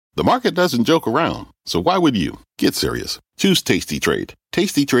The market doesn't joke around, so why would you? Get serious. Choose Tasty Trade.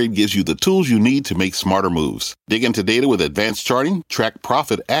 Tasty Trade gives you the tools you need to make smarter moves. Dig into data with advanced charting, track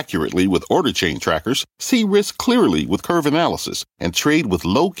profit accurately with order chain trackers, see risk clearly with curve analysis, and trade with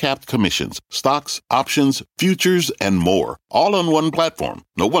low-capped commissions, stocks, options, futures, and more. All on one platform.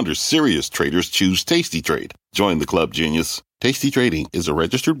 No wonder serious traders choose Tasty Trade. Join the club, genius. Tasty Trading is a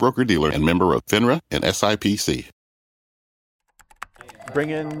registered broker-dealer and member of FINRA and SIPC.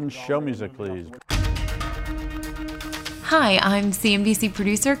 Bring in show music, please. Hi, I'm CNBC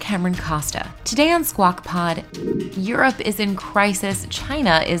producer Cameron Costa. Today on Squawk Pod, Europe is in crisis,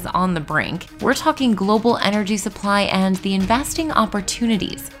 China is on the brink. We're talking global energy supply and the investing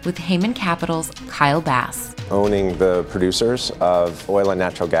opportunities with Heyman Capital's Kyle Bass. Owning the producers of oil and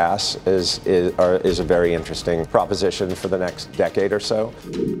natural gas is a very interesting proposition for the next decade or so.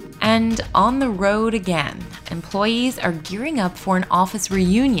 And on the road again, employees are gearing up for an office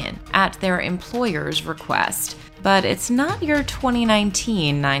reunion at their employer's request. But it's not your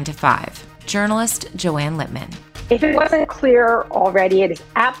 2019 9 to 5. Journalist Joanne Littman. If it wasn't clear already, it is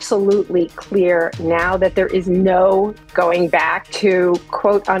absolutely clear now that there is no going back to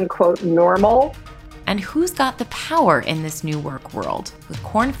quote unquote normal. And who's got the power in this new work world? With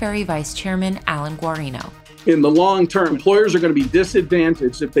Korn Ferry Vice Chairman Alan Guarino. In the long term, employers are going to be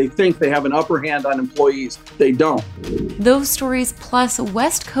disadvantaged if they think they have an upper hand on employees. They don't. Those stories plus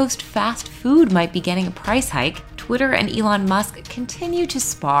West Coast fast food might be getting a price hike. Twitter and Elon Musk continue to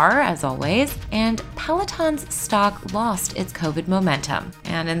spar, as always, and Peloton's stock lost its COVID momentum.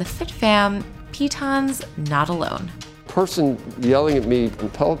 And in the Fit Fam, Peloton's not alone. Person yelling at me from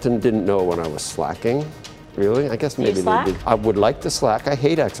Peloton didn't know when I was slacking. Really? I guess maybe they did. I would like to slack. I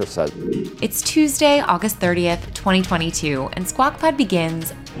hate exercise. It's Tuesday, August 30th, 2022, and Squawk Pod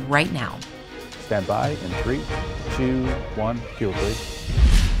begins right now. Stand by in 3, 2, 1. Cue, please.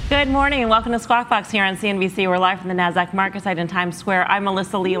 Good morning and welcome to Squawk Box here on CNBC. We're live from the NASDAQ market site in Times Square. I'm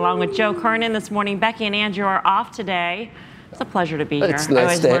Melissa Lee along with Joe Kernan this morning. Becky and Andrew are off today. It's a pleasure to be here. It's nice I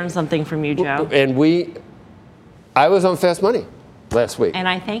always learn something from you, Joe. And I was on Fast Money last week. And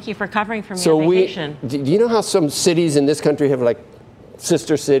I thank you for covering for me on vacation. Do you know how some cities in this country have like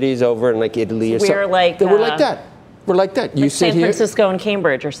sister cities over in like Italy or something? We're like that. We're like that. You like sit San here. Francisco and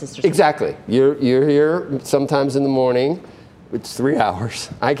Cambridge are sister cities. Exactly. You're here sometimes in the morning. It's 3 hours.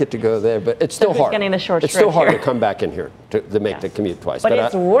 I get to go there, but it's still hard. Getting the short it's still hard here. to come back in here to make the commute twice. But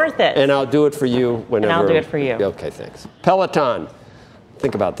it's worth it. And I'll do it for you whenever. And I'll do it for you. Okay, thanks. Peloton.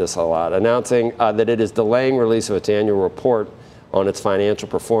 Think about this a lot. Announcing that it is delaying release of its annual report on its financial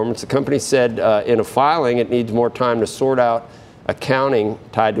performance. The company said in a filing it needs more time to sort out accounting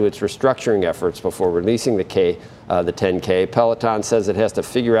tied to its restructuring efforts before releasing the 10K. Peloton says it has to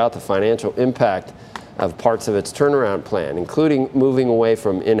figure out the financial impact of parts of its turnaround plan, including moving away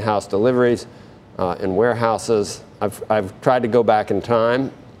from in-house deliveries and warehouses. I've tried to go back in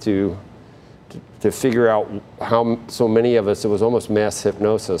time to figure out how so many of us, it was almost mass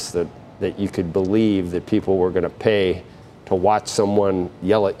hypnosis that you could believe that people were going to pay to watch someone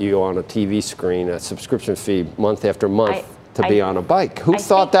yell at you on a TV screen, a subscription fee month after month to be on a bike. Who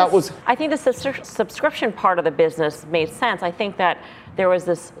thought that was? I think the subscription part of the business made sense. I think that there was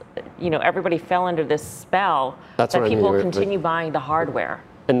this, everybody fell under this spell that people continue buying the hardware.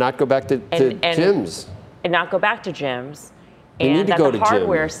 And not go back to gyms. And not go back to gyms. We need to that go the to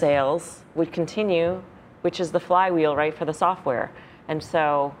hardware gyms. sales would continue, which is the flywheel, right, for the software. And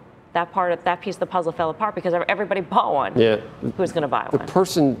so that piece of the puzzle fell apart because everybody bought one. Yeah. Who's going to buy one? The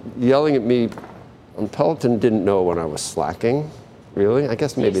person yelling at me on Peloton didn't know when I was slacking. Really? I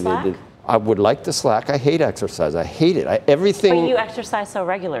guess maybe they did. I would like to slack. I hate exercise. I hate it. Everything. But you exercise so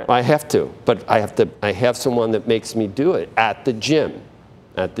regularly. I have to, but I have someone that makes me do it at the gym.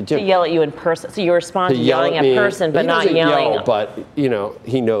 At the gym. To yell at you in person. So you respond to yelling at person, but not yelling. Yell, but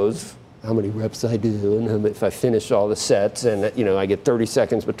he knows how many reps I do and if I finish all the sets and I get 30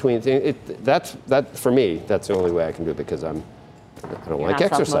 seconds between things. That for me, that's the only way I can do it because I don't like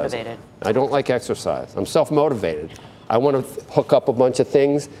exercise. I don't like exercise. I'm self-motivated. I want to hook up a bunch of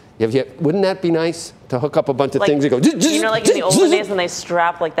things. Wouldn't that be nice to hook up a bunch of things and go? Like in the olden days when they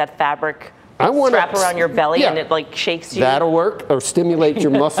strap like that fabric strap around your belly and it like shakes you. That'll work, or stimulate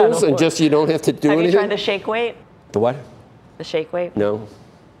your muscles and just you don't have to do anything. Have you tried the shake weight? The what? The shake weight? No.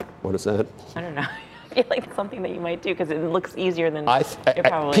 What is that? I don't know. I feel like it's something that you might do because it looks easier than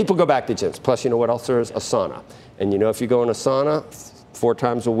people go back to gyms. Plus, you know what else there is? A sauna. And if you go in a sauna 4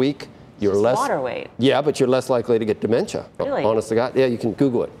 times a week, you're less water weight. Yeah, but you're less likely to get dementia. Really? Honest to God. Yeah, you can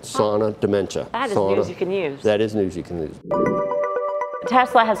Google it. Sauna, dementia. That is sauna. News you can use. That is news you can use.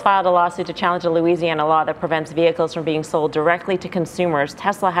 Tesla has filed a lawsuit to challenge a Louisiana law that prevents vehicles from being sold directly to consumers.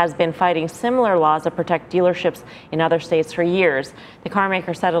 Tesla has been fighting similar laws that protect dealerships in other states for years. The car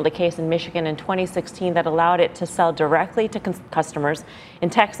maker settled a case in Michigan in 2016 that allowed it to sell directly to customers. In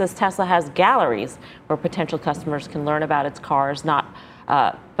Texas, Tesla has galleries where potential customers can learn about its cars,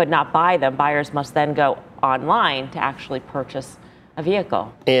 but not buy them. Buyers must then go online to actually purchase a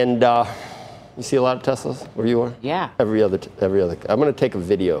vehicle. And you see a lot of Teslas where you are? Yeah. Every other. I'm going to take a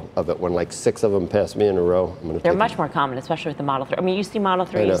video of it when like 6 of them pass me in a row. They're much more common, especially with the Model 3. I mean, you see Model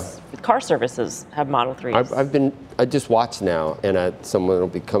 3s. Car services have Model 3s. I just watched now, and someone will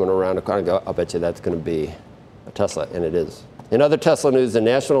be coming around the car and go, I'll bet you that's going to be a Tesla, and it is. In other Tesla news, the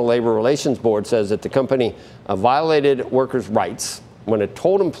National Labor Relations Board says that the company violated workers' rights when it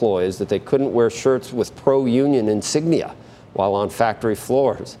told employees that they couldn't wear shirts with pro-union insignia while on factory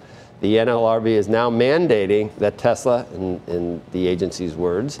floors. The NLRB is now mandating that Tesla, in the agency's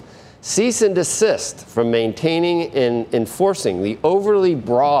words, cease and desist from maintaining and enforcing the overly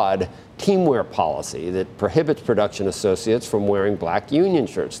broad teamwear policy that prohibits production associates from wearing black union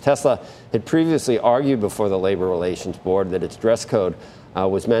shirts. Tesla had previously argued before the Labor Relations Board that its dress code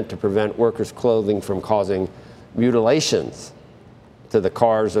was meant to prevent workers' clothing from causing mutilations to the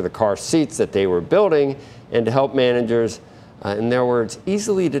cars or the car seats that they were building, and to help managers, in their words,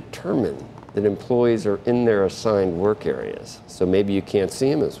 easily determine that employees are in their assigned work areas. So maybe you can't see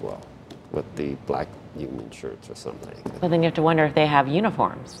them as well with the black union shirts or something. Well, then you have to wonder if they have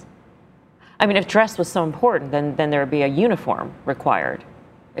uniforms. I mean, if dress was so important, then there would be a uniform required.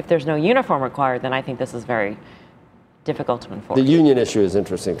 If there's no uniform required, then I think this is very difficult to enforce. The union issue is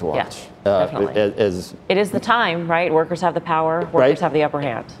interesting to watch. Yes, definitely. It is the time, right? Workers have the power. Workers have the upper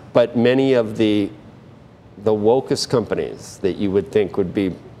hand. But many of the wokest companies that you would think would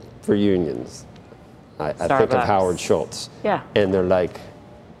be for unions, I think of Howard Schultz. Yeah. And they're like,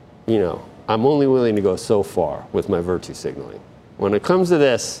 I'm only willing to go so far with my virtue signaling. When it comes to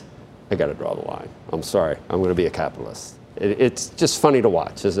this, I got to draw the line. I'm sorry. I'm going to be a capitalist. It's just funny to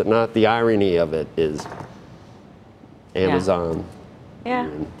watch, is it not? The irony of it is Amazon. Yeah.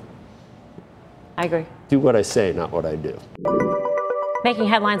 I agree. Do what I say, not what I do. Making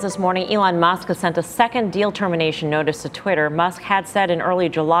headlines this morning, Elon Musk has sent a second deal termination notice to Twitter. Musk had said in early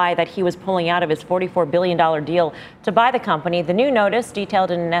July that he was pulling out of his $44 billion deal to buy the company. The new notice,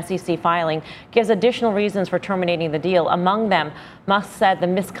 detailed in an SEC filing, gives additional reasons for terminating the deal. Among them, Musk said the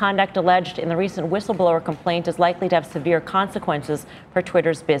misconduct alleged in the recent whistleblower complaint is likely to have severe consequences for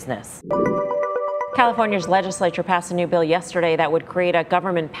Twitter's business. California's legislature passed a new bill yesterday that would create a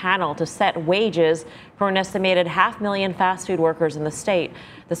government panel to set wages for an estimated 500,000 fast food workers in the state.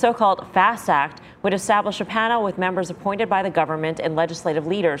 The so-called FAST Act would establish a panel with members appointed by the government and legislative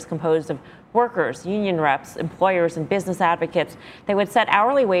leaders composed of workers, union reps, employers, and business advocates. They would set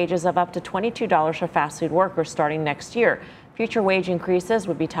hourly wages of up to $22 for fast food workers starting next year. Future wage increases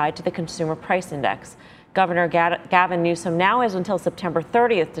would be tied to the Consumer Price Index. Governor Gavin Newsom now has until September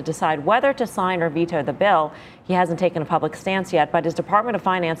 30th to decide whether to sign or veto the bill. He hasn't taken a public stance yet, but his Department of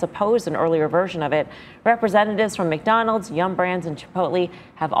Finance opposed an earlier version of it. Representatives from McDonald's, Yum Brands, and Chipotle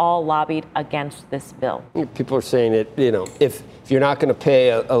have all lobbied against this bill. People are saying that, if you're not going to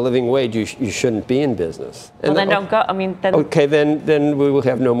pay a living wage, you shouldn't be in business. Well, then don't go. I mean, then. Okay, then we will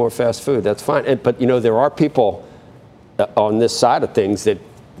have no more fast food. That's fine. But, there are people on this side of things that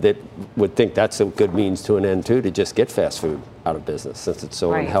would think that's a good means to an end, too, to just get fast food out of business, since it's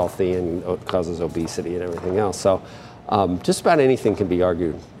so unhealthy and causes obesity and everything else. So just about anything can be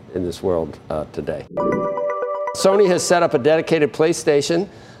argued in this world today. Sony has set up a dedicated PlayStation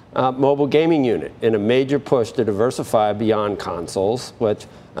mobile gaming unit in a major push to diversify beyond consoles, which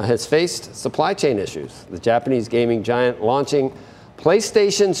has faced supply chain issues. The Japanese gaming giant launching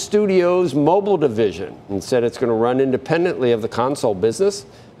PlayStation Studios mobile division and said it's going to run independently of the console business.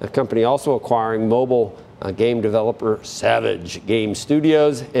 The company also acquiring mobile game developer Savage Game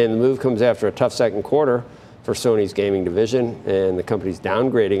Studios, and the move comes after a tough second quarter for Sony's gaming division, and the company's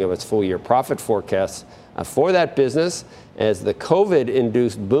downgrading of its full-year profit forecasts for that business as the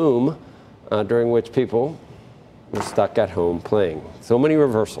COVID-induced boom during which people were stuck at home playing. So many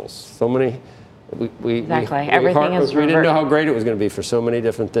reversals, so many. Everything is we didn't know how great it was going to be for so many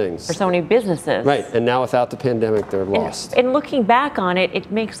different things. For so many businesses. Right, and now without the pandemic, they're lost. And looking back on it,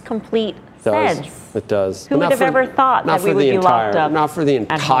 it makes complete sense. It does. Who would have ever thought that we would be locked up? Not for the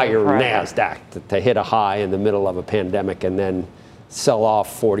entire NASDAQ to hit a high in the middle of a pandemic and then sell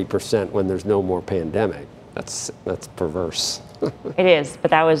off 40% when there's no more pandemic. That's perverse. It is,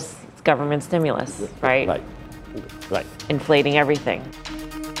 but that was government stimulus, right? Right. Inflating everything.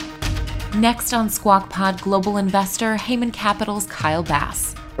 Next on Squawk Pod, global investor Heyman Capital's Kyle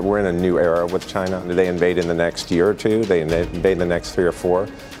Bass. We're in a new era with China. They invade in the next year or two. They invade in the next 3 or 4.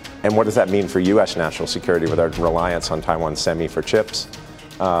 And what does that mean for U.S. national security with our reliance on Taiwan Semi for chips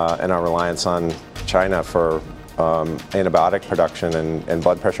and our reliance on China for antibiotic production and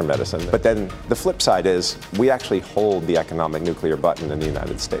blood pressure medicine? But then the flip side is we actually hold the economic nuclear button in the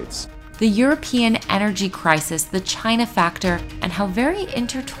United States. The European energy crisis, the China factor, and how very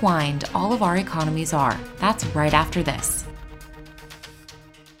intertwined all of our economies are. That's right after this.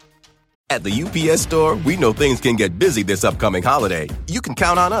 At the UPS Store, we know things can get busy this upcoming holiday. You can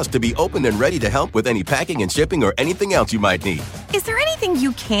count on us to be open and ready to help with any packing and shipping or anything else you might need. Is there anything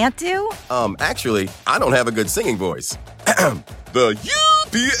you can't do? Actually, I don't have a good singing voice. The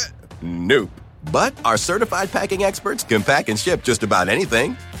UPS... Nope. But our certified packing experts can pack and ship just about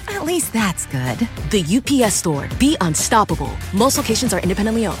anything. At least that's good. The UPS Store. Be unstoppable. Most locations are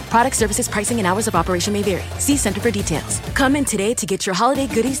independently owned. Product, services, pricing, and hours of operation may vary. See Center for details. Come in today to get your holiday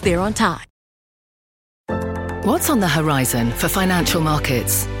goodies there on time. What's on the horizon for financial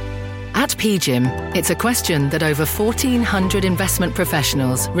markets? At PGIM, it's a question that over 1,400 investment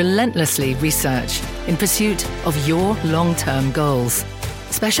professionals relentlessly research in pursuit of your long-term goals.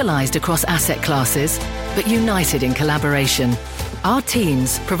 Specialized across asset classes, but united in collaboration, our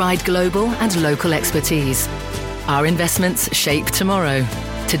teams provide global and local expertise. Our investments shape tomorrow,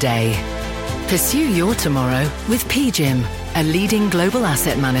 today. Pursue your tomorrow with PGIM, a leading global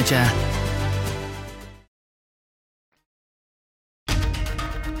asset manager.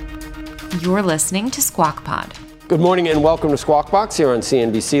 You're listening to Squawk Pod. Good morning and welcome to Squawk Box here on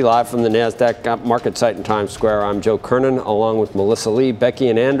CNBC, live from the NASDAQ market site in Times Square. I'm Joe Kernan, along with Melissa Lee. Becky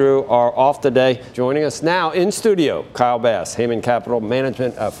and Andrew are off today. Joining us now in studio, Kyle Bass, Heyman Capital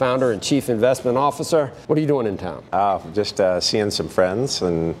Management founder and chief investment officer. What are you doing in town? Just seeing some friends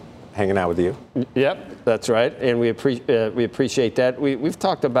and hanging out with you. Yep, that's right. And we appreciate that. We've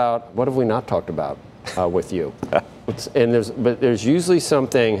talked about, what have we not talked about with you? And there's usually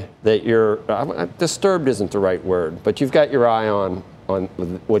something that you're disturbed isn't the right word, but you've got your eye on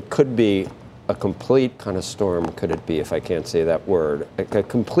what could be a complete kind of storm. Could it be, if I can't say that word, a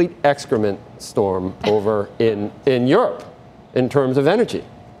complete excrement storm over in Europe in terms of energy?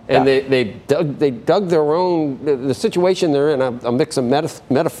 And they dug their own, the situation they're in, a mix of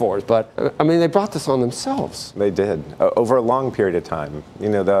metaphors, but I mean, they brought this on themselves. They did, over a long period of time. You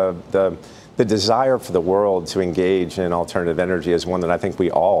know, the desire for the world to engage in alternative energy is one that I think we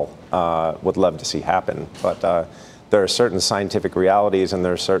all would love to see happen. But there are certain scientific realities and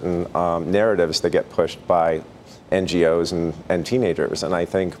there are certain narratives that get pushed by NGOs and teenagers. And I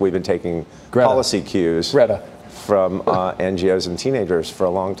think we've been taking policy cues from NGOs and teenagers for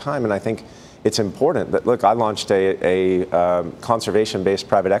a long time. And I think it's important that, look, I launched a conservation-based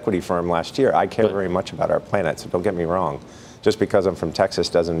private equity firm last year. I care very much about our planet, so don't get me wrong. Just because I'm from Texas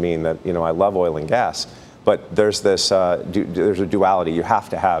doesn't mean that, you know, I love oil and gas. But there's this, there's a duality. You have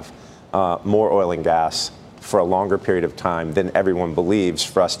to have more oil and gas for a longer period of time than everyone believes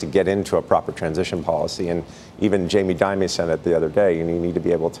for us to get into a proper transition policy. And even Jamie Dimon said it the other day, you need to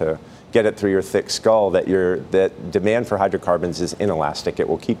be able to get it through your thick skull that demand for hydrocarbons is inelastic. It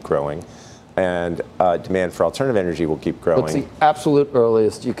will keep growing. And demand for alternative energy will keep growing. What's the absolute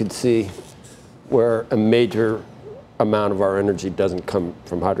earliest you could see where a major amount of our energy doesn't come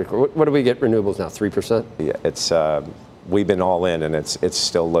from hydrocarbons? What do we get renewables now, 3%? Yeah, it's we've been all in, and it's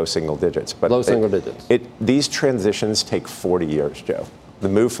still low single digits. But low single digits. These transitions take 40 years, Joe. The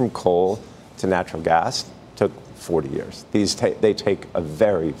move from coal to natural gas took 40 years. They take a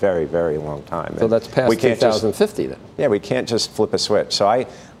very, very, very long time. So that's past 2050 then. Yeah, we can't just flip a switch. So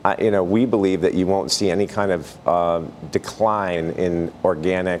we believe that you won't see any kind of decline in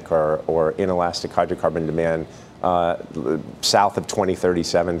organic or inelastic hydrocarbon demand south of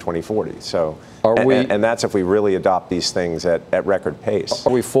 2037, 2040. So, and that's if we really adopt these things at record pace.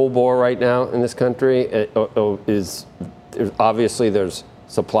 Are we full bore right now in this country? Obviously there's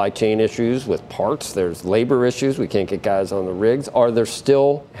supply chain issues with parts. There's labor issues. We can't get guys on the rigs. Are there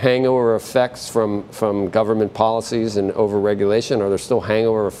still hangover effects from government policies and overregulation? Are there still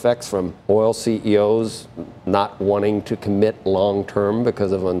hangover effects from oil CEOs not wanting to commit long term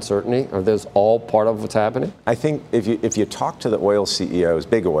because of uncertainty? Are those all part of what's happening? I think if you talk to the oil CEOs,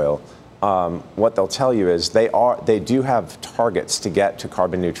 big oil, what they'll tell you is they do have targets to get to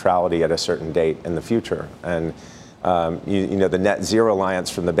carbon neutrality at a certain date in the future. And the Net Zero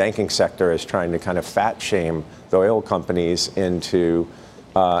Alliance from the banking sector is trying to kind of fat shame the oil companies into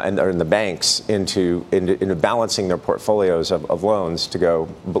the banks into balancing their portfolios of loans to go,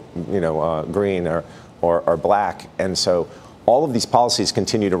 green or black. And so all of these policies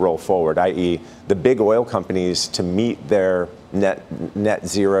continue to roll forward, i.e. the big oil companies, to meet their net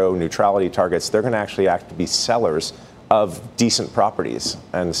zero neutrality targets, they're going to actually have to be sellers of decent properties.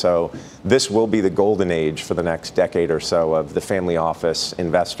 And so this will be the golden age for the next decade or so of the family office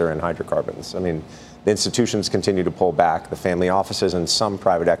investor in hydrocarbons. I mean, the institutions continue to pull back. The family offices and some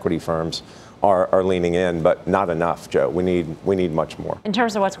private equity firms are leaning in, but not enough, Joe. We need much more. In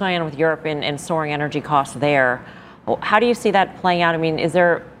terms of what's going on with Europe and soaring energy costs there, how do you see that playing out? I mean, is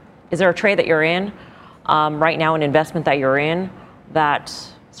there a trade that you're in right now, an investment that you're in that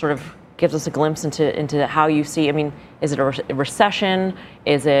sort of gives us a glimpse into how you see? I mean, is it a recession?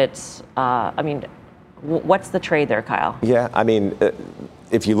 Is it? What's the trade there, Kyle? Yeah, I mean,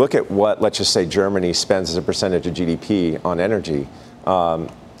 if you look at what, let's just say, Germany spends as a percentage of GDP on energy,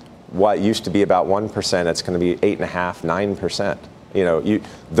 what used to be about 1%, it's going to be 8.5%, 9%. You know,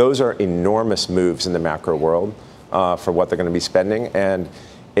 those are enormous moves in the macro world for what they're going to be spending. And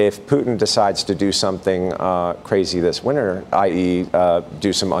if Putin decides to do something crazy this winter, i.e.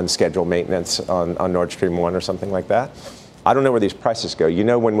 Do some unscheduled maintenance on Nord Stream 1 or something like that, I don't know where these prices go. You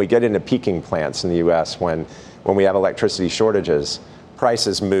know, when we get into peaking plants in the U.S., when we have electricity shortages,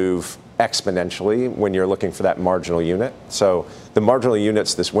 prices move exponentially when you're looking for that marginal unit. So the marginal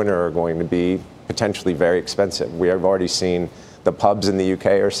units this winter are going to be potentially very expensive. We have already seen the pubs in the UK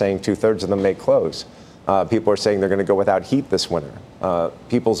are saying 2/3 of them may close. People are saying they're going to go without heat this winter.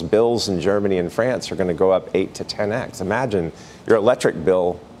 People's bills in Germany and France are going to go up 8 to 10x. Imagine your electric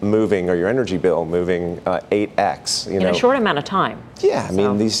bill moving, or your energy bill moving 8x. In a short amount of time. Yeah, I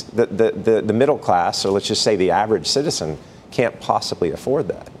mean, the middle class, or let's just say the average citizen, can't possibly afford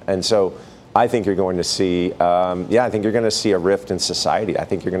that. And so I think you're going to see, I think you're going to see a rift in society. I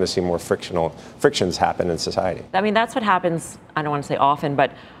think you're going to see more frictions happen in society. I mean, that's what happens, I don't want to say often,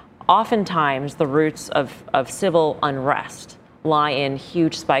 but oftentimes the roots of civil unrest lie in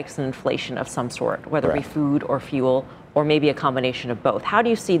huge spikes in inflation of some sort, whether it be food or fuel, or maybe a combination of both. How do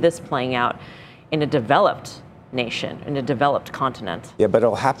you see this playing out in a developed nation, in a developed continent? Yeah, but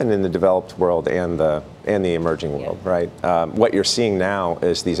it'll happen in the developed world and the emerging world, right? What you're seeing now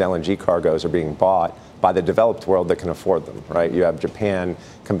is these LNG cargoes are being bought by the developed world that can afford them, right? You have Japan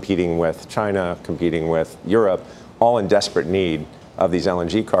competing with China, competing with Europe, all in desperate need of these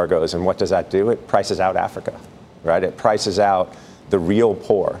LNG cargoes. And what does that do? It prices out Africa, right? It prices out the real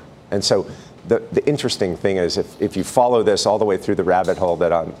poor. And so the interesting thing is, if you follow this all the way through the rabbit hole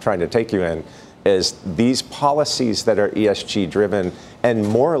that I'm trying to take you in, is these policies that are ESG driven and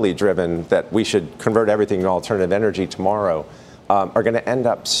morally driven, that we should convert everything to alternative energy tomorrow, are going to end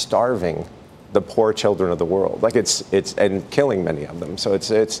up starving the poor children of the world. Like it's and killing many of them. So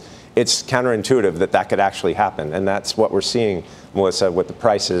it's counterintuitive that could actually happen. And that's what we're seeing, Melissa, with the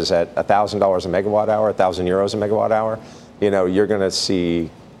prices at $1,000 a megawatt hour, 1,000 euros a megawatt hour. You know, you're going to see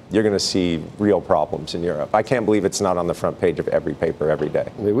real problems in Europe. I can't believe it's not on the front page of every paper every day.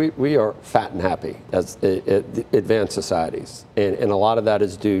 I mean, we are fat and happy as advanced societies, and a lot of that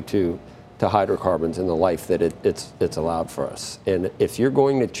is due to hydrocarbons and the life that it's allowed for us. And if you're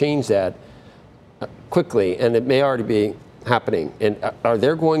going to change that quickly, and it may already be happening, and are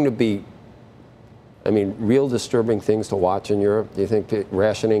there going to be, I mean, real disturbing things to watch in Europe? Do you think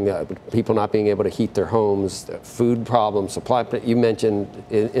rationing, people not being able to heat their homes, food problems, supply? You mentioned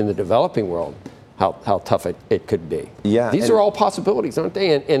in the developing world how tough it could be. Yeah, these are all possibilities, aren't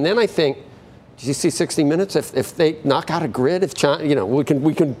they? And then I think, did you see 60 Minutes? If they knock out a grid, if China, you know, we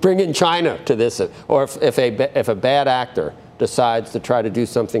can bring in China to this, or if a bad actor decides to try to do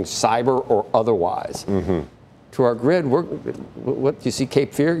something cyber or otherwise. Mm-hmm. To our grid, what do you see,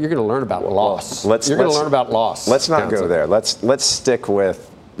 Cape Fear? You're going to learn about loss. You're going to learn about loss. Let's not go there. Let's stick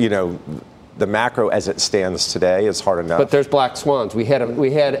with, you know, the macro as it stands today is hard enough. But there's black swans. We had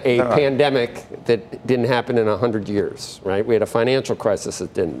a pandemic that didn't happen in 100 years, right? We had a financial crisis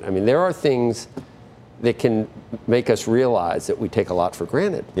that didn't. I mean, there are things that can make us realize that we take a lot for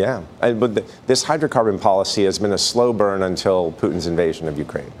granted. Yeah, but this hydrocarbon policy has been a slow burn until Putin's invasion of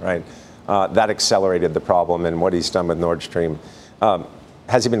Ukraine, right? That accelerated the problem, and what he's done with Nord Stream.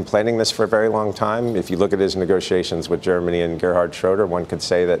 Has he been planning this for a very long time? If you look at his negotiations with Germany and Gerhard Schroeder, one could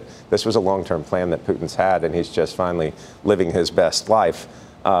say that this was a long-term plan that Putin's had, and he's just finally living his best life.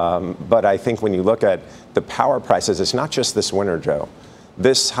 But I think when you look at the power prices, it's not just this winter, Joe.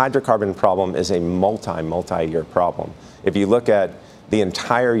 This hydrocarbon problem is a multi-year problem. If you look at the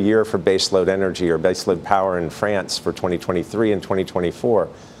entire year for baseload energy or baseload power in France for 2023 and 2024,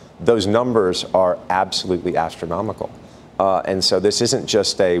 those numbers are absolutely astronomical. And so this isn't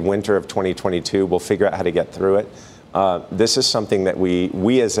just a winter of 2022. We'll figure out how to get through it. This is something that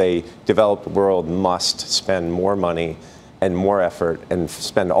we as a developed world must spend more money and more effort and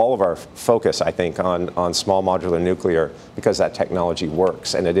spend all of our focus, I think, on small modular nuclear because that technology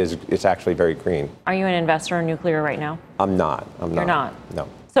works and it's actually very green. Are you an investor in nuclear right now? I'm not. You're not? No.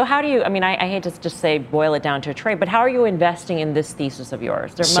 So how do you, I hate to just say boil it down to a trade, but how are you investing in this thesis of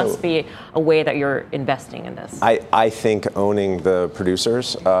yours? There must be a way that you're investing in this. I think owning the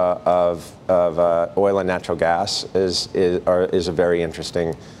producers of oil and natural gas is a very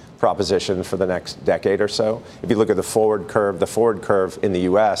interesting proposition for the next decade or so. If you look at the forward curve in the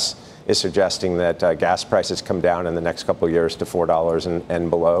U.S. is suggesting that gas prices come down in the next couple of years to $4 and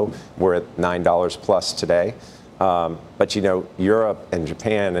below. We're at $9 plus today. But Europe and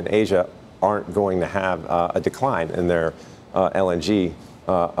Japan and Asia aren't going to have a decline in their LNG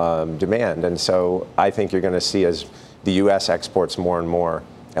demand. And so I think you're going to see, as the U.S. exports more and more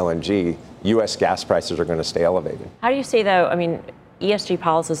LNG, U.S. gas prices are going to stay elevated. How do you see, though, ESG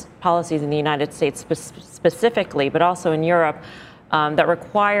policies in the United States specifically, but also in Europe, that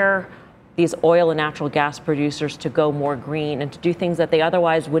require these oil and natural gas producers to go more green and to do things that they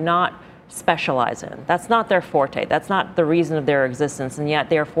otherwise would not specialize in? That's not their forte. That's not the reason of their existence. And yet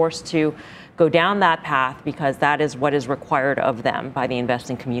they are forced to go down that path because that is what is required of them by the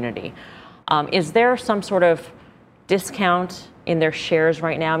investing community. Is there some sort of discount in their shares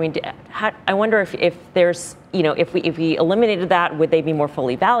right now? I wonder if there's, if we eliminated that, would they be more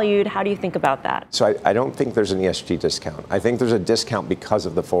fully valued? How do you think about that? So I don't think there's an ESG discount. I think there's a discount because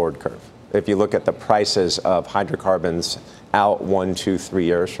of the forward curve. If you look at the prices of hydrocarbons out 1, 2, 3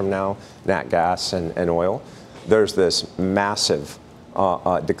 years from now, nat gas and oil, there's this massive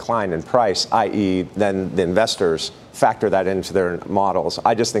decline in price, i.e. then the investors factor that into their models.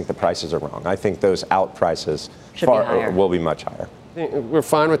 I just think the prices are wrong. I think those out prices will be much higher. We're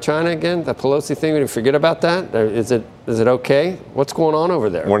fine with China again? The Pelosi thing, we didn't forget about that? Is it okay? What's going on over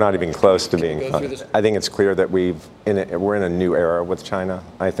there? We're not even close to being fine. I think it's clear that we're in a new era with China.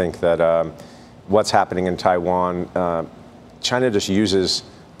 I think that what's happening in Taiwan, China just uses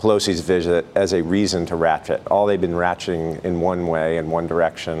Pelosi's visit as a reason to ratchet. All they've been ratcheting in one way, in one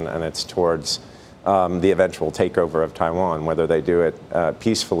direction, and it's towards the eventual takeover of Taiwan, whether they do it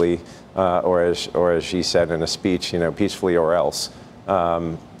peacefully or as she said in a speech, peacefully or else.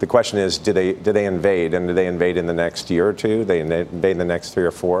 The question is, do they invade, and do they invade in the next year or two? They invade in the next 3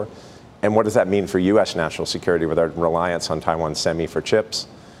 or 4? And what does that mean for U.S. national security with our reliance on Taiwan semi for chips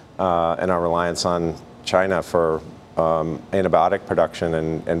and our reliance on China for antibiotic production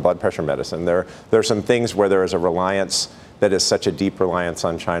and blood pressure medicine? There are some things where there is a reliance that is such a deep reliance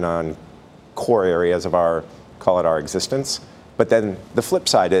on China on core areas of our existence. But then the flip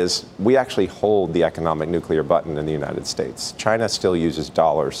side is we actually hold the economic nuclear button in the United States. China still uses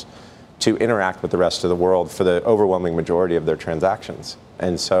dollars to interact with the rest of the world for the overwhelming majority of their transactions.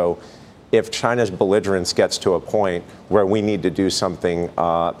 And so if China's belligerence gets to a point where we need to do something,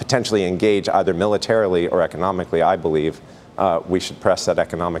 potentially engage either militarily or economically, I believe we should press that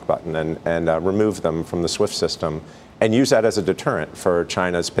economic button and remove them from the SWIFT system and use that as a deterrent for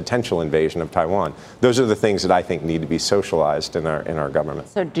China's potential invasion of Taiwan. Those are the things that I think need to be socialized in our government.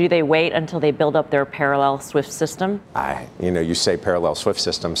 So do they wait until they build up their parallel SWIFT system? You say parallel SWIFT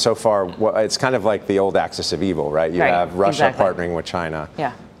system. So far, it's kind of like the old axis of evil, right? You have Russia partnering with China.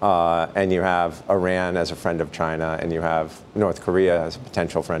 Yeah. And you have Iran as a friend of China, and you have North Korea as a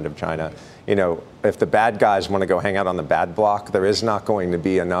potential friend of China. If the bad guys want to go hang out on the bad block, there is not going to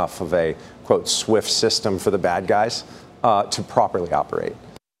be enough of a, quote, SWIFT system for the bad guys to properly operate.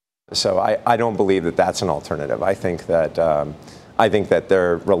 So I don't believe that that's an alternative. I think that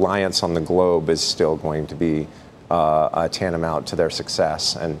their reliance on the globe is still going to be tantamount to their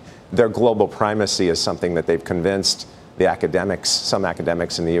success. And their global primacy is something that they've convinced the academics, some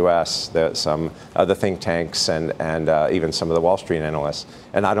academics in the U.S., some of the think tanks, and even some of the Wall Street analysts.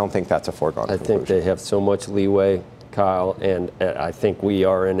 And I don't think that's a foregone conclusion. I think they have so much leeway, Kyle, and I think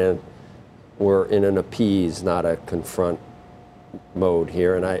we're in an appease, not a confront mode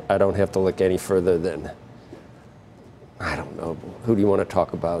here. And I don't have to look any further than, I don't know, who do you want to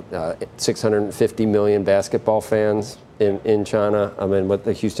talk about? 650 million basketball fans in China. I mean, what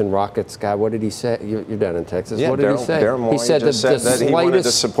the Houston Rockets guy, what did he say? You're down in Texas. Yeah, what did he say? He said that he wanted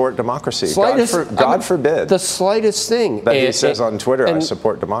to support democracy. God forbid. The slightest thing. That he says on Twitter, I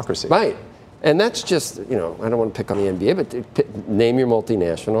support democracy. Right. And that's just, I don't want to pick on the NBA, but name your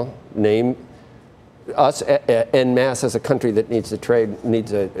multinational, name us en masse as a country that needs to trade,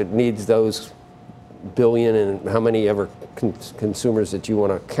 needs those billion and how many ever consumers that you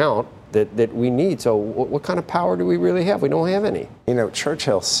want to count that we need. So what kind of power do we really have? We don't have any.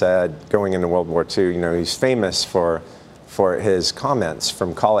 Churchill said going into World War II, he's famous for for his comments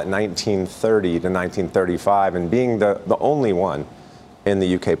from, call it 1930 to 1935, and being the only one in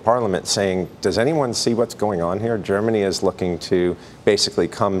the UK Parliament saying, does anyone see what's going on here? Germany is looking to basically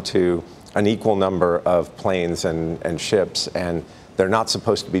come to an equal number of planes and ships, and they're not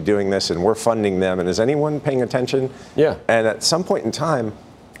supposed to be doing this, and we're funding them, and is anyone paying attention? Yeah. And at some point in time,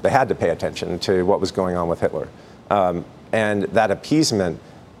 they had to pay attention to what was going on with Hitler. And that appeasement,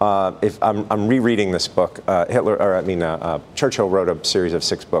 if I'm rereading this book, Churchill wrote a series of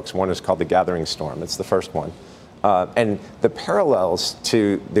 6 books. One is called The Gathering Storm. It's the first one. And the parallels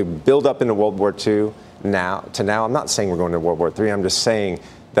to the build-up into World War II now, I'm not saying we're going to World War III, I'm just saying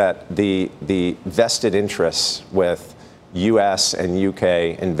that the vested interests with U.S. and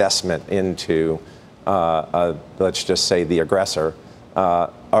U.K. investment into, let's just say, the aggressor,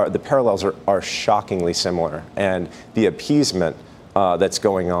 the parallels are shockingly similar. And the appeasement that's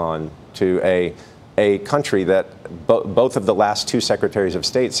going on to a country that both of the last 2 secretaries of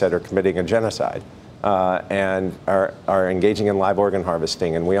state said are committing a genocide. And are engaging in live organ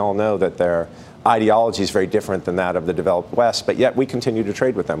harvesting. And we all know that their ideology is very different than that of the developed West, but yet we continue to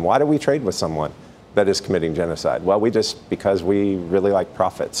trade with them. Why do we trade with someone that is committing genocide? Well, because we really like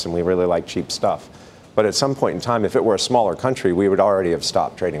profits and we really like cheap stuff. But at some point in time, if it were a smaller country, we would already have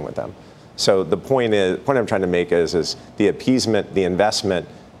stopped trading with them. So the point I'm trying to make is the appeasement, the investment,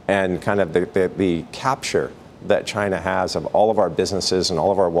 and kind of the capture that China has of all of our businesses and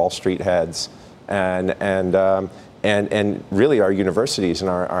all of our Wall Street heads, and really our universities and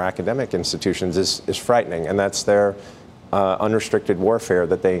our academic institutions is frightening, and that's their unrestricted warfare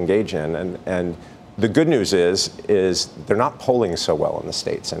that they engage in. And the good news is they're not polling so well in the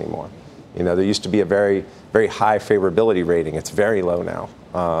States anymore. You know, there used to be a very, very high favorability rating. It's very low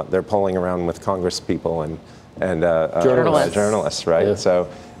now. They're polling around with Congress people and journalists, right? Yeah. So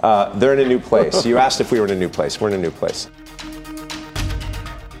they're in a new place. You asked if we were in a new place. We're in a new place.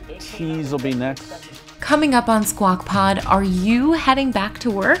 Cheese will be next. Coming up on Squawk Pod, are you heading back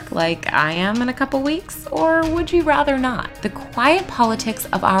to work like I am in a couple weeks? Or would you rather not? The quiet politics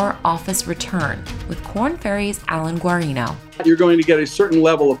of our office return with Korn Ferry's Alan Guarino. You're going to get a certain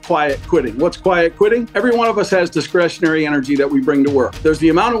level of quiet quitting. What's quiet quitting? Every one of us has discretionary energy that we bring to work. There's the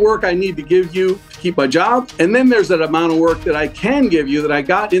amount of work I need to give you to keep my job, and then there's that amount of work that I can give you that I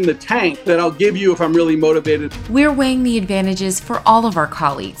got in the tank that I'll give you if I'm really motivated. We're weighing the advantages for all of our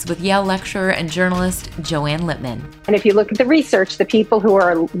colleagues with Yale lecturer and journalist Joanne Lippman. And if you look at the research, the people who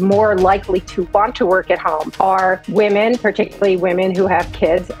are more likely to want to work at home are women, particularly women who have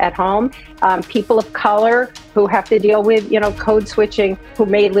kids at home, people of color who have to deal with, code switching, who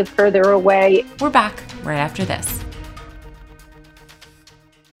may live further away. We're back right after this.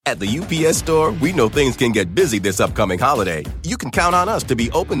 At the UPS Store, we know things can get busy this upcoming holiday. You can count on us to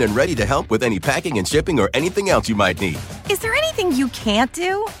be open and ready to help with any packing and shipping or anything else you might need. Is there anything you can't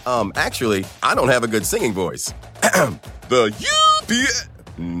do? Actually, I don't have a good singing voice. The UPS...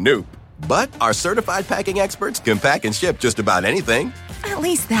 Nope. But our certified packing experts can pack and ship just about anything. At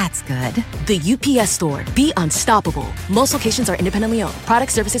least that's good. The UPS Store. Be unstoppable. Most locations are independently owned.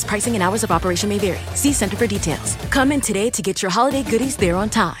 Product, services, pricing, and hours of operation may vary. See Center for details. Come in today to get your holiday goodies there on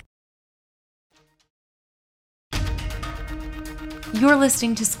time. You're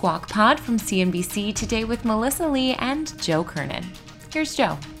listening to Squawk Pod from CNBC today with Melissa Lee and Joe Kernan. Here's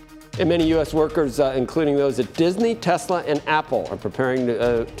Joe. And many U.S. workers, including those at Disney, Tesla, and Apple, are preparing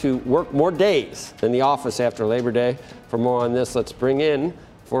to work more days in the office after Labor Day. For more on this, let's bring in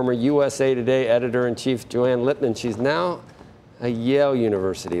former USA Today editor-in-chief Joanne Lippman. She's now a Yale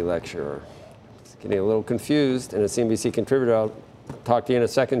University lecturer. It's getting a little confused, and a CNBC contributor. I'll talk to you in a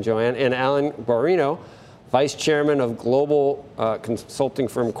second, Joanne. And Alan Guarino, vice chairman of global consulting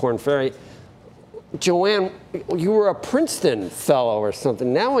firm Korn Ferry. Joanne, you were a Princeton fellow or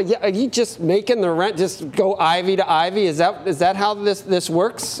something. Now, are you just making the rent just go ivy to ivy? Is that how this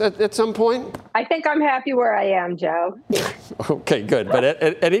works at some point? I think I'm happy where I am, Joe. Okay, good. But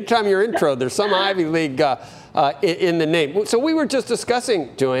at any time your intro, there's some Ivy League in the name. So we were just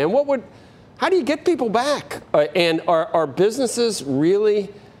discussing, Joanne, how do you get people back? And are businesses really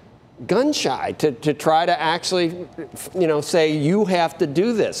gun shy to try to actually, say you have to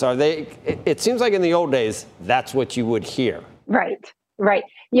do this? Are they? It seems like in the old days, that's what you would hear. Right.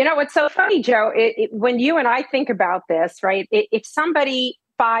 You know, what's so funny, Joe, when you and I think about this, right, if somebody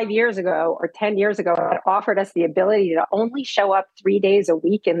 5 years ago or 10 years ago had offered us the ability to only show up 3 days a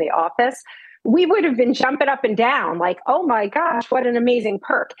week in the office, we would have been jumping up and down like, oh my gosh, what an amazing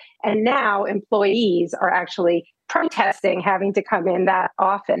perk. And now employees are actually protesting having to come in that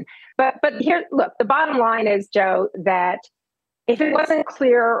often. But here, look, the bottom line is, Joe, that If it wasn't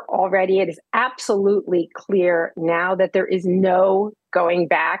clear already, it is absolutely clear now that there is no going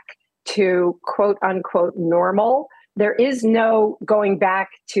back to quote unquote normal. There is no going back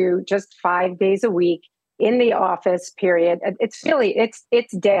to just 5 days a week in the office, period. It's really,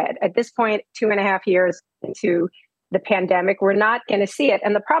 it's dead. At this point, 2.5 years into the pandemic, we're not going to see it.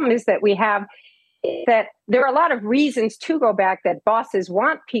 And the problem is that that there are a lot of reasons to go back, that bosses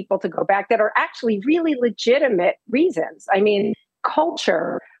want people to go back, that are actually really legitimate reasons. I mean,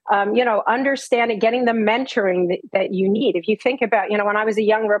 culture, understanding, getting the mentoring that you need. If you think about, when I was a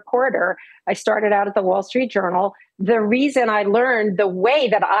young reporter, I started out at the Wall Street Journal. The reason the way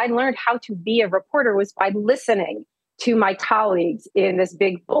that I learned how to be a reporter was by listening to my colleagues in this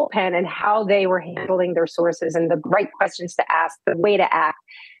big bullpen and how they were handling their sources and the right questions to ask, the way to act.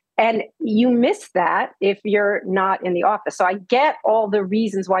 And you miss that if you're not in the office. So I get all the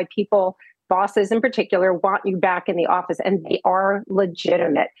reasons why bosses in particular, want you back in the office, and they are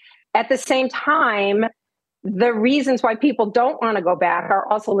legitimate. At the same time, the reasons why people don't want to go back are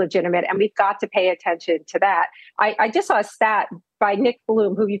also legitimate, and we've got to pay attention to that. I just saw a stat by Nick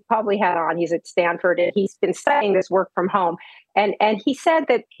Bloom, who you've probably had on. He's at Stanford, and he's been studying this work from home. And he said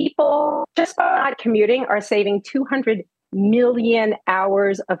that people just by not commuting are saving 200 million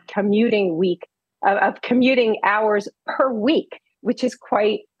hours of commuting hours per week, which is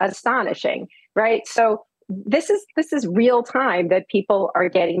quite astonishing, right? So this is real time that people are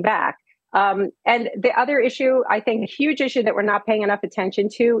getting back. And the other issue, I think a huge issue that we're not paying enough attention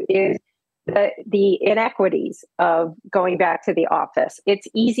to is the inequities of going back to the office. It's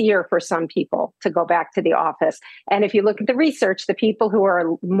easier for some people to go back to the office. And if you look at the research, the people who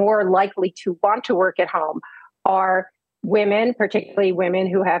are more likely to want to work at home are women, particularly women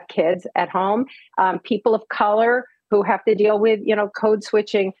who have kids at home, people of color who have to deal with, code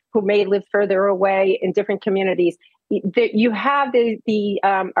switching, who may live further away in different communities. You have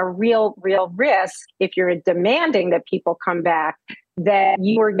a real risk if you're demanding that people come back, that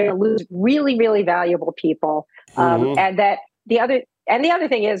you are going to lose really, really valuable people. And that the other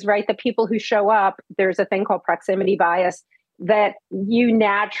thing is, right, the people who show up, there's a thing called proximity bias, that you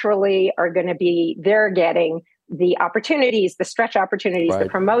naturally are going to they're getting the opportunities, the stretch opportunities, the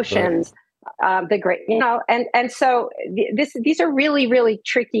promotions, the great, and so these are really, really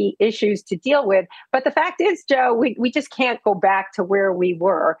tricky issues to deal with. But the fact is, Joe, we just can't go back to where we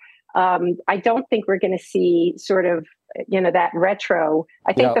were. I don't think we're going to see sort of, that retro.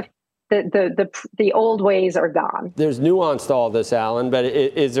 I think the old ways are gone. There's nuance to all this, Alan, but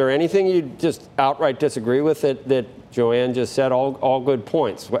is there anything you just outright disagree with that Joanne just said? All good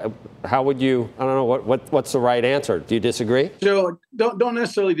points. How would you, I don't know, what's the right answer? Do you disagree? Joe, don't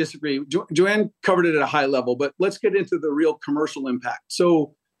necessarily disagree. Joanne covered it at a high level, but let's get into the real commercial impact.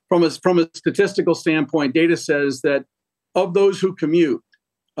 So from a statistical standpoint, data says that of those who commute,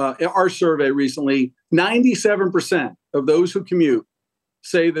 our survey recently, 97% of those who commute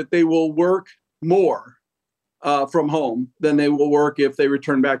say that they will work more from home than they will work if they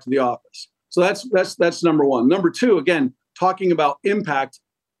return back to the office. So that's number one. Number two, again, talking about impact,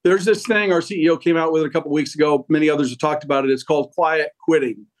 there's this thing our CEO came out with a couple of weeks ago. Many others have talked about it. It's called quiet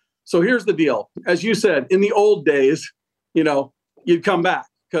quitting. So here's the deal. As you said, in the old days, you'd come back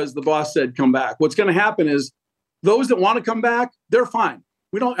because the boss said come back. What's going to happen is those that want to come back, they're fine.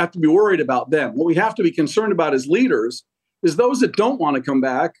 We don't have to be worried about them. What we have to be concerned about as leaders is those that don't want to come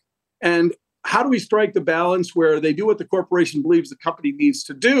back. And how do we strike the balance where they do what the corporation believes the company needs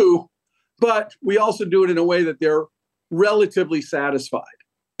to do, but we also do it in a way that they're relatively satisfied?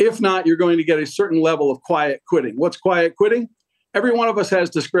 If not, you're going to get a certain level of quiet quitting. What's quiet quitting? Every one of us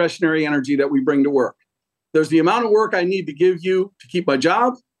has discretionary energy that we bring to work. There's the amount of work I need to give you to keep my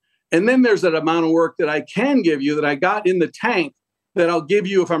job. And then there's that amount of work that I can give you that I got in the tank that I'll give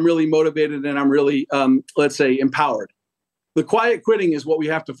you if I'm really motivated and I'm really, let's say, empowered. The quiet quitting is what we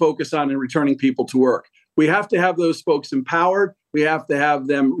have to focus on in returning people to work. We have to have those folks empowered. We have to have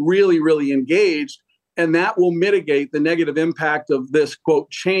them really, really engaged. And that will mitigate the negative impact of this, quote,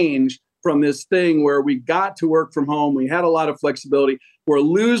 change from this thing where we got to work from home. We had a lot of flexibility. We're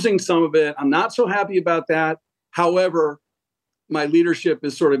losing some of it. I'm not so happy about that. However, my leadership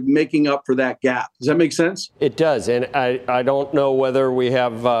is sort of making up for that gap. Does that make sense? It does. And I don't know whether we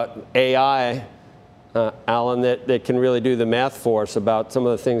have AI, Alan, that can really do the math for us about some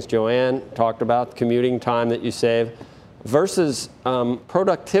of the things Joanne talked about, commuting time that you save, versus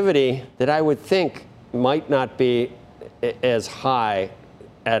productivity that I would think might not be as high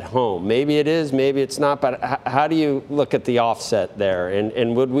at home. Maybe it is, maybe it's not, but how do you look at the offset there?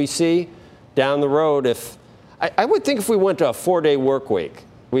 And would we see down the road I would think if we went to a 4-day work week,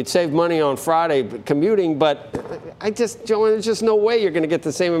 We'd save money on Friday commuting, but Joanne, there's just no way you're going to get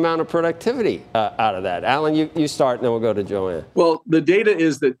the same amount of productivity out of that. Alan, you start, and then we'll go to Joanne. Well, the data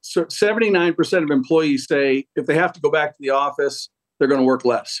is that 79% of employees say if they have to go back to the office, they're going to work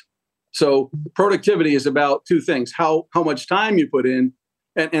less. So productivity is about two things: how much time you put in,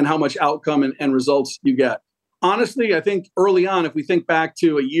 and how much outcome and results you get. Honestly, I think early on, if we think back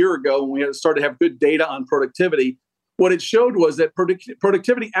to a year ago when we started to have good data on productivity, what it showed was that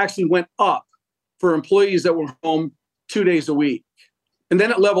productivity actually went up for employees that were home 2 days a week, and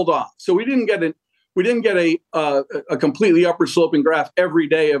then it leveled off. So we didn't get a completely upward sloping graph every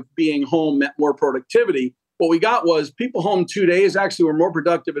day of being home meant more productivity. What we got was people home 2 days actually were more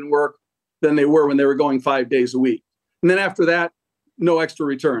productive in work than they were when they were going 5 days a week, and then after that, no extra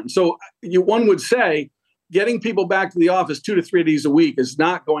return. So one would say getting people back to the office 2 to 3 days a week is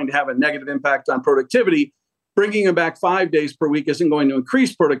not going to have a negative impact on productivity. Bringing them back 5 days per week isn't going to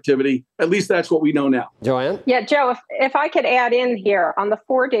increase productivity. At least that's what we know now. Joanne? Yeah, Joe, if I could add in here on the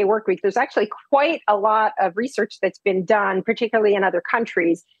 4-day work week, there's actually quite a lot of research that's been done, particularly in other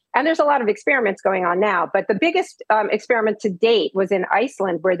countries. And there's a lot of experiments going on now. But the biggest experiment to date was in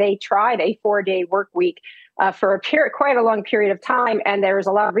Iceland, where they tried a 4-day work week for quite a long period of time. And there was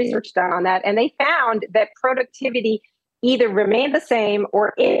a lot of research done on that. And they found that productivity either remained the same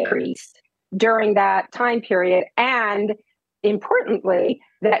or increased during that time period. And importantly,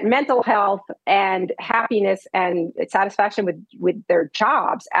 that mental health and happiness and satisfaction with their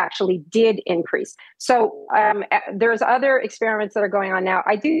jobs actually did increase. So there's other experiments that are going on now.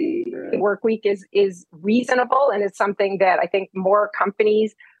 I do think the work week is reasonable, and it's something that I think more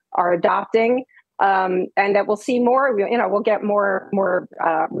companies are adopting, and that we'll see more. We'll get more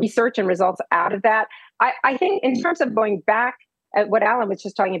research and results out of that. I think in terms of going back, at what Alan was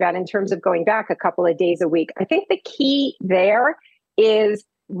just talking about in terms of going back a couple of days a week, I think the key there is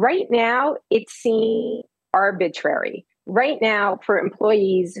right now it seems arbitrary. Right now, for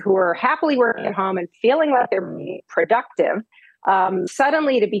employees who are happily working at home and feeling like they're being productive,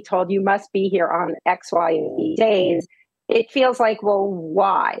 suddenly to be told you must be here on X, Y, and Z days, it feels like, well,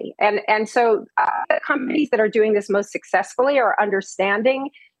 why? And so the companies that are doing this most successfully are understanding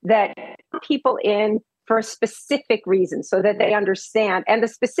that people in for a specific reason so that they understand. And the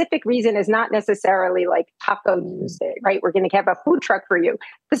specific reason is not necessarily like Taco Tuesday, right? We're going to have a food truck for you.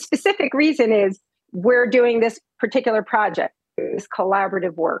 The specific reason is we're doing this particular project, this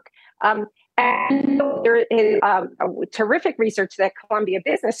collaborative work. And there is terrific research that Columbia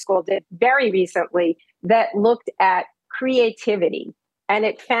Business School did very recently that looked at creativity. And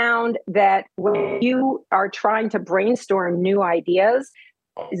it found that when you are trying to brainstorm new ideas,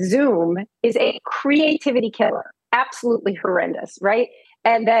 Zoom is a creativity killer, absolutely horrendous, right?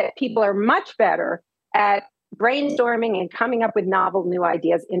 And that people are much better at brainstorming and coming up with novel new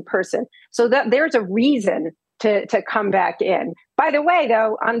ideas in person. So that there's a reason to come back in. By the way,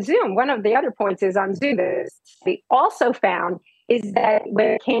 though, on Zoom, one of the other points is on Zoom that we also found is that when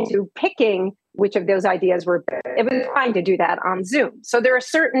it came to picking which of those ideas were better, it was trying to do that on Zoom. So there are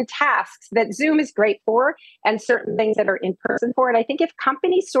certain tasks that Zoom is great for and certain things that are in person for. And I think if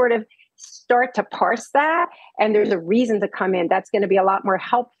companies sort of start to parse that and there's a reason to come in, that's going to be a lot more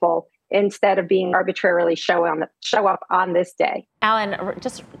helpful instead of being arbitrarily show up on this day. Alan,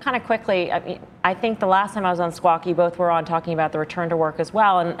 just kind of quickly, I think the last time I was on Squawk, you both were on talking about the return to work as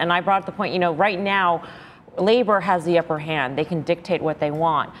well. And I brought up the point, right now, labor has the upper hand. They can dictate what they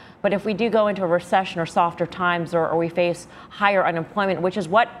want. But if we do go into a recession or softer times or we face higher unemployment, which is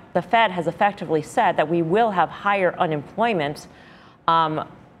what the Fed has effectively said, that we will have higher unemployment, at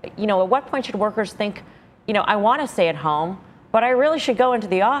what point should workers think, I want to stay at home, but I really should go into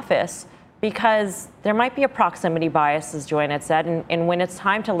the office because there might be a proximity bias, as Joanne had said, and when it's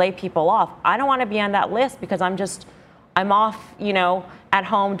time to lay people off, I don't want to be on that list because I'm off, at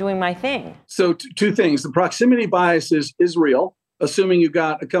home doing my thing. So two things. The proximity bias is real, assuming you've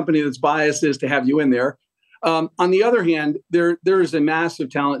got a company that's biased is to have you in there. On the other hand, there is a massive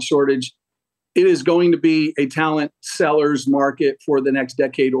talent shortage. It is going to be a talent seller's market for the next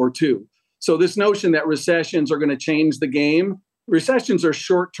decade or two. So this notion that recessions are going to change the game, recessions are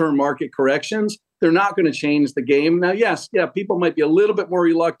short-term market corrections. They're not going to change the game. Now, people might be a little bit more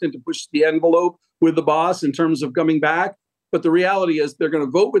reluctant to push the envelope with the boss in terms of coming back. But the reality is they're going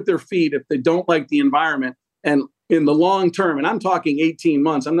to vote with their feet if they don't like the environment. And in the long term, and I'm talking 18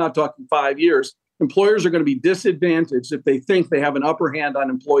 months, I'm not talking 5 years, employers are going to be disadvantaged if they think they have an upper hand on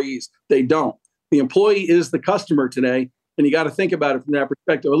employees. They don't. The employee is the customer today, and you got to think about it from that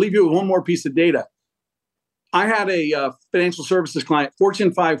perspective. I'll leave you with one more piece of data. I had a financial services client,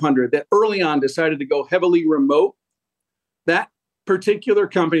 Fortune 500, that early on decided to go heavily remote. That particular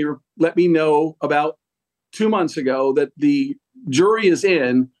company let me know about 2 months ago that the jury is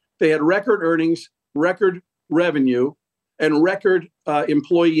in. They had record earnings, record revenue, and record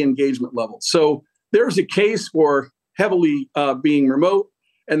employee engagement levels. So there's a case for heavily being remote,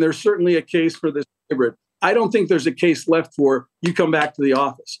 and there's certainly a case for this hybrid. I don't think there's a case left for you come back to the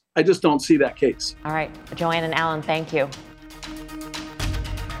office. I just don't see that case. All right, Joanne and Alan, thank you.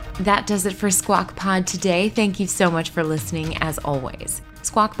 That does it for Squawk Pod today. Thank you so much for listening, as always.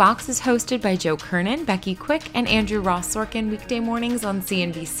 Squawk Box is hosted by Joe Kernan, Becky Quick, and Andrew Ross Sorkin weekday mornings on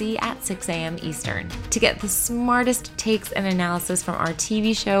CNBC at 6 a.m. Eastern. To get the smartest takes and analysis from our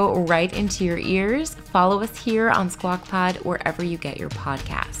TV show right into your ears, follow us here on Squawk Pod wherever you get your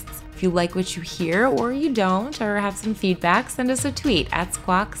podcasts. If you like what you hear or you don't, or have some feedback, send us a tweet at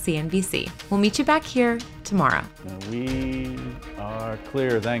Squawk CNBC. We'll meet you back here tomorrow. We are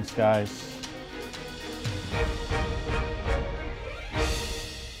clear. Thanks, guys.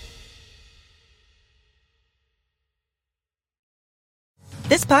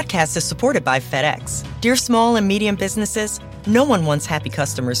 This podcast is supported by FedEx. Dear small and medium businesses, no one wants happy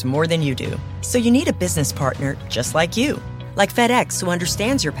customers more than you do. So you need a business partner just like you. Like FedEx, who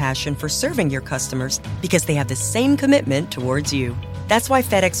understands your passion for serving your customers because they have the same commitment towards you. That's why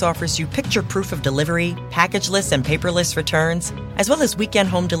FedEx offers you picture proof of delivery, packageless and paperless returns, as well as weekend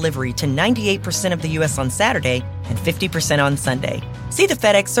home delivery to 98% of the U.S. on Saturday and 50% on Sunday. See the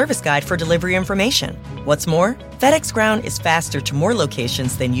FedEx service guide for delivery information. What's more, FedEx Ground is faster to more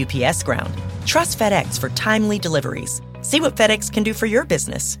locations than UPS Ground. Trust FedEx for timely deliveries. See what FedEx can do for your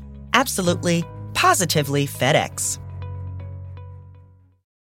business. Absolutely, positively FedEx.